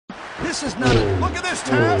This is not a... Look at this,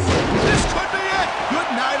 Taz. This could be it. Good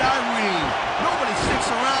night, Irene. Nobody sticks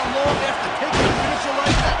around long after taking a finisher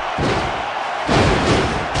like that.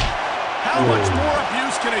 How much more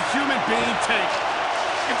abuse can a human being take?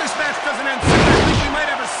 If this match doesn't end soon, I think we might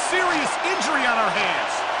have a serious injury on our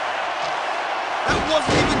hands. That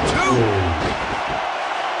wasn't even two.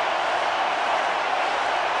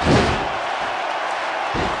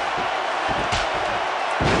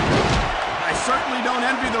 I certainly don't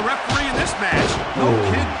envy the referee in this match. No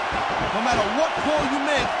kidding. No matter what call you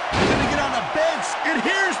make, you're going to get on the bench. And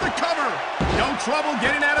here's the cover. No trouble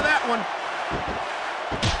getting out of that one.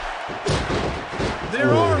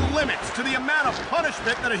 There are limits to the amount of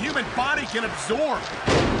punishment that a human body can absorb.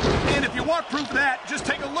 And if you want proof of that, just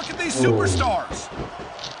take a look at these superstars.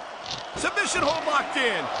 Submission hold locked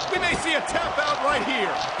in. We may see a tap out right here.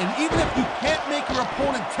 And even if you can't make your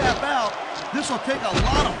opponent tap out, this will take a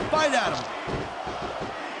lot of fight out of him.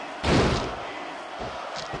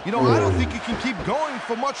 You know, I don't think you can keep going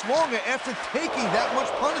for much longer after taking that much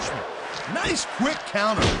punishment. Nice quick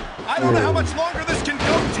counter. I don't know how much longer this can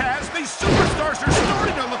go, Taz. These superstars are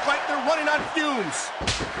starting to look like they're running on fumes.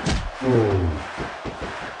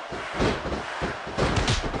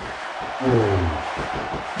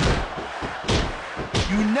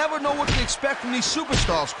 You never know what to expect from these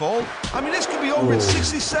superstars, Cole. I mean, this could be over in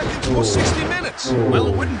 60 seconds or 60 minutes. Well,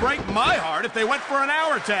 it wouldn't break my heart if they went for an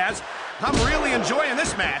hour, Taz. I'm really enjoying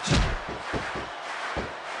this match.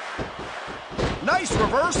 Nice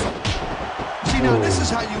reversal. See, now this is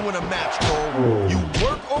how you win a match, Cole. You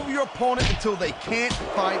work over your opponent until they can't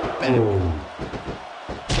fight back.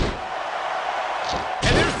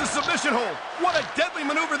 And there's the submission hold. What a deadly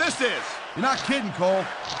maneuver this is. You're not kidding, Cole.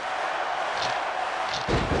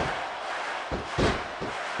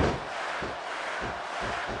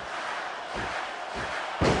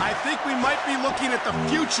 I think we might be looking at the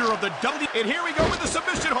future of the W. And here we go with the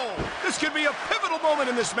submission hold. This could be a pivotal moment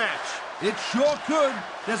in this match. It sure could.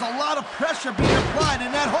 There's a lot of pressure being applied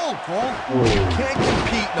in that hold, Cole. You can't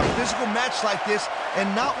compete in a physical match like this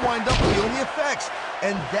and not wind up feeling the effects.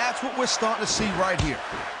 And that's what we're starting to see right here.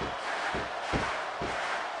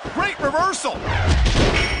 Great reversal.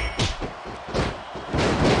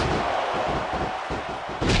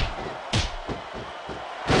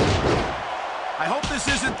 I hope this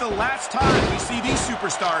isn't the last time we see these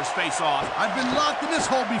superstars face off. I've been locked in this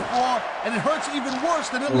hole before, and it hurts even worse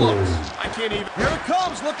than it looks. I can't even... Here it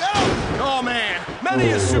comes, look out! Oh, man. Many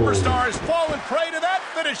a superstar has fallen prey to that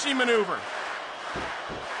finishing maneuver.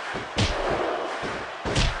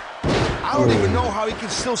 I don't even know how he can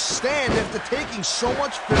still stand after taking so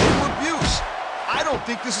much physical abuse. I don't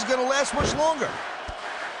think this is going to last much longer.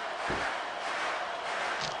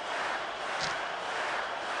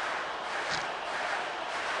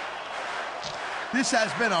 This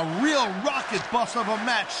has been a real rocket bus of a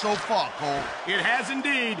match so far, Cole. It has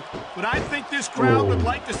indeed. But I think this crowd would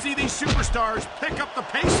like to see these superstars pick up the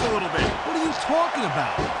pace a little bit. What are you talking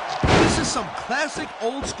about? This is some classic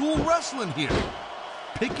old-school wrestling here.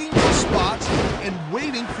 Picking your spots and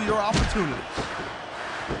waiting for your opportunities.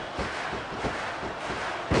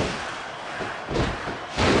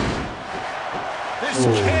 This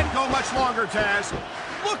can't go much longer, Taz.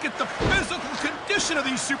 Look at the physical condition of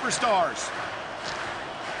these superstars.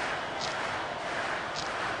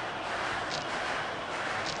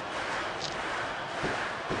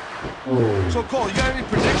 So, Cole, you got any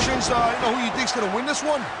predictions? Who you think's gonna win this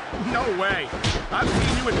one? No way. I've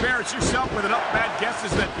seen you embarrass yourself with enough bad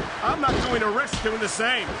guesses that I'm not going to risk doing the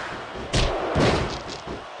same.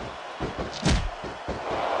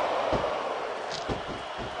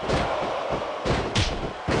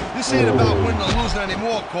 This ain't about winning or losing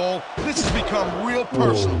anymore, Cole. This has become real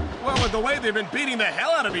personal. Well, with the way they've been beating the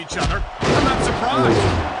hell out of each other, I'm not surprised.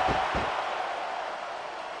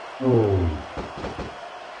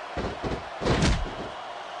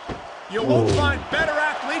 You won't find better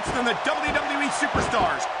athletes than the WWE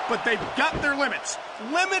superstars, but they've got their limits.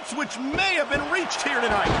 Limits which may have been reached here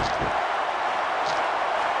tonight.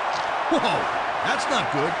 Whoa, that's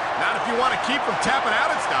not good. Not if you want to keep from tapping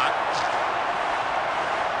out, it's not.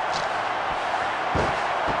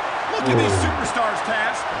 Look at these superstars,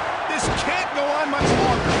 Taz. This can't go on much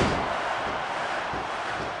longer.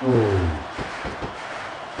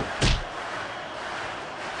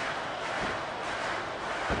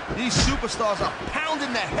 These superstars are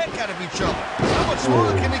pounding the heck out of each other. How much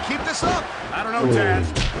longer can they keep this up? I don't know, Taz,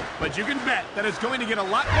 but you can bet that it's going to get a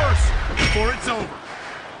lot worse before it's over.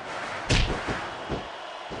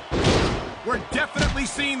 We're definitely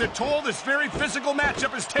seeing the toll this very physical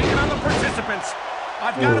matchup has taken on the participants.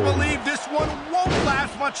 I've got to believe this one won't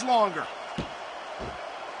last much longer.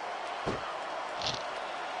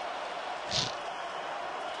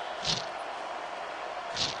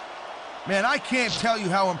 Man, I can't tell you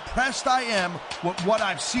how impressed I am with what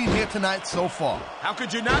I've seen here tonight so far. How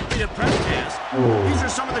could you not be impressed, Taz? These are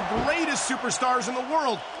some of the greatest superstars in the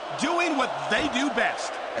world doing what they do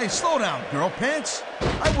best. Hey, slow down, girl pants.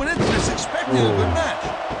 I went into this expecting a good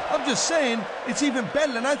match. I'm just saying, it's even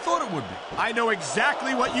better than I thought it would be. I know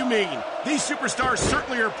exactly what you mean. These superstars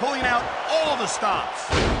certainly are pulling out all the stops.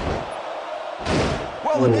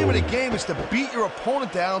 Well, the name of the game is to beat your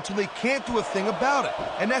opponent down until they can't do a thing about it.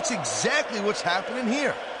 And that's exactly what's happening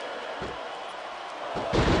here.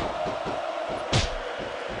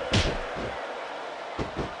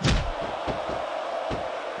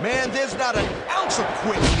 Man, there's not an ounce of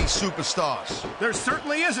quit in these superstars. There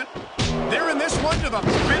certainly isn't. They're in this one to the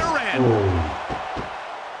bitter end.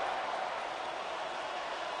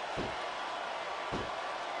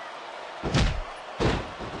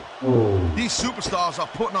 These superstars are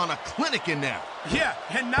putting on a clinic in there. Yeah,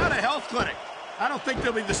 and not a health clinic. I don't think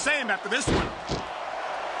they'll be the same after this one.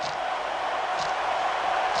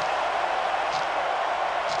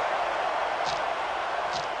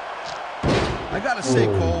 I gotta say,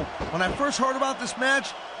 Cole, when I first heard about this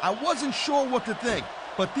match, I wasn't sure what to think.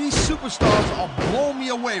 But these superstars are blowing me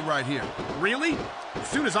away right here. Really? As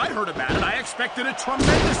soon as I heard about it, I expected a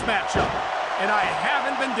tremendous matchup. And I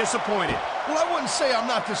haven't been disappointed. Well, I wouldn't say I'm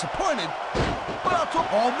not disappointed, but I'll talk.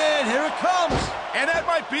 Oh, man, here it comes. And that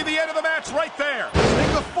might be the end of the match right there.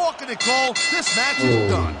 Stick a fork in it, Cole. This match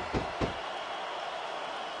is done.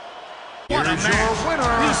 What a match.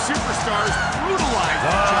 Winner. These superstars brutalized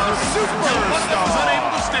each other until one that was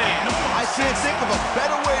unable to stand. I can't think of a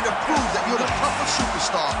better way to prove that you're the toughest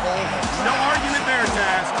superstar, Cole. No argument there,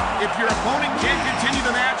 Taz. If your opponent can't continue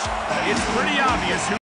the match, it's pretty obvious who